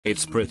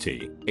It's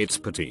pretty, it's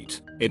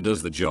petite, it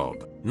does the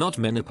job, not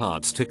many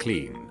parts to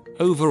clean.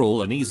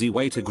 Overall an easy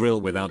way to grill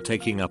without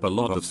taking up a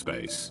lot of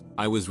space.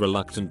 I was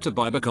reluctant to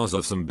buy because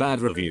of some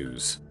bad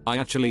reviews. I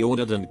actually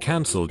ordered and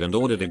cancelled and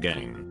ordered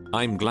again.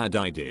 I'm glad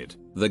I did.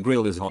 The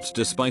grill is hot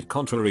despite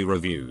contrary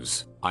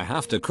reviews. I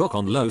have to cook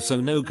on low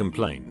so no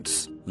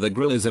complaints. The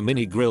grill is a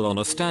mini grill on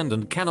a stand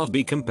and cannot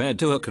be compared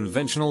to a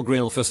conventional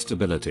grill for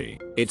stability.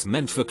 It's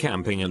meant for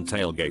camping and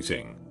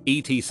tailgating,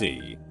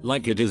 etc.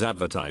 Like it is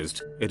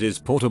advertised, it is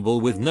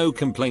portable with no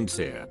complaints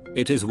here.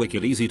 It is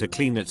wicked easy to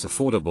clean, it's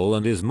affordable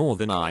and is more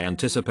than I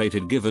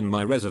anticipated given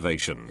my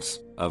reservations.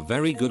 A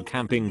very good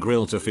camping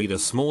grill to feed a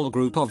small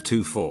group of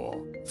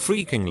 2-4.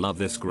 Freaking love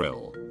this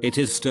grill. It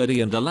is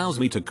sturdy and allows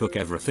me to cook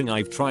everything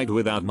I've tried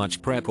without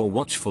much prep or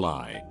watchful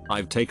eye.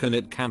 I've taken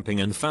it camping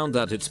and found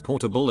that it's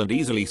portable and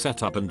easily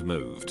set up and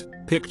moved.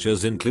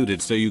 Pictures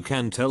included so you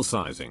can tell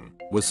sizing.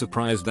 Was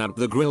surprised that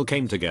the grill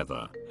came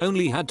together.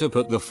 Only had to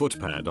put the foot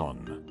pad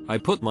on. I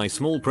put my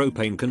small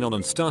propane can on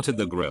and started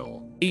the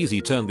grill.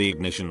 Easy, turn the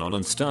ignition on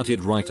and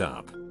started right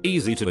up.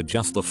 Easy to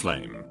adjust the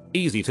flame.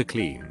 Easy to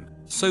clean.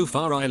 So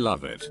far I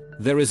love it.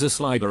 There is a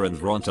slider and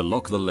rod to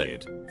lock the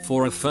lid.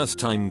 For a first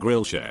time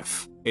grill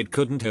chef, it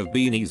couldn't have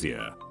been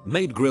easier.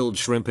 Made grilled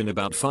shrimp in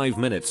about 5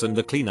 minutes and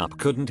the cleanup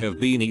couldn't have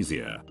been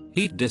easier.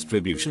 Heat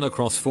distribution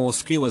across 4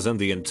 skewers and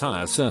the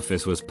entire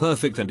surface was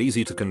perfect and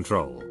easy to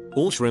control.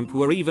 All shrimp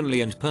were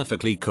evenly and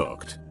perfectly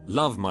cooked.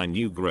 Love my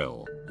new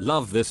grill.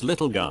 Love this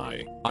little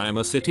guy. I am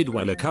a city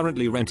dweller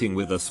currently renting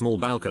with a small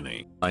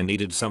balcony. I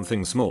needed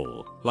something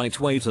small,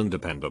 lightweight and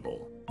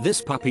dependable.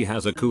 This puppy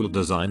has a cool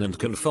design and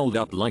can fold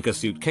up like a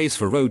suitcase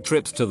for road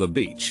trips to the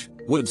beach,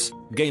 woods,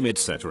 game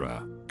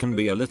etc. Can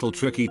be a little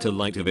tricky to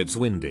light if it's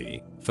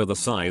windy. For the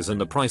size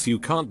and the price you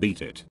can't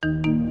beat it.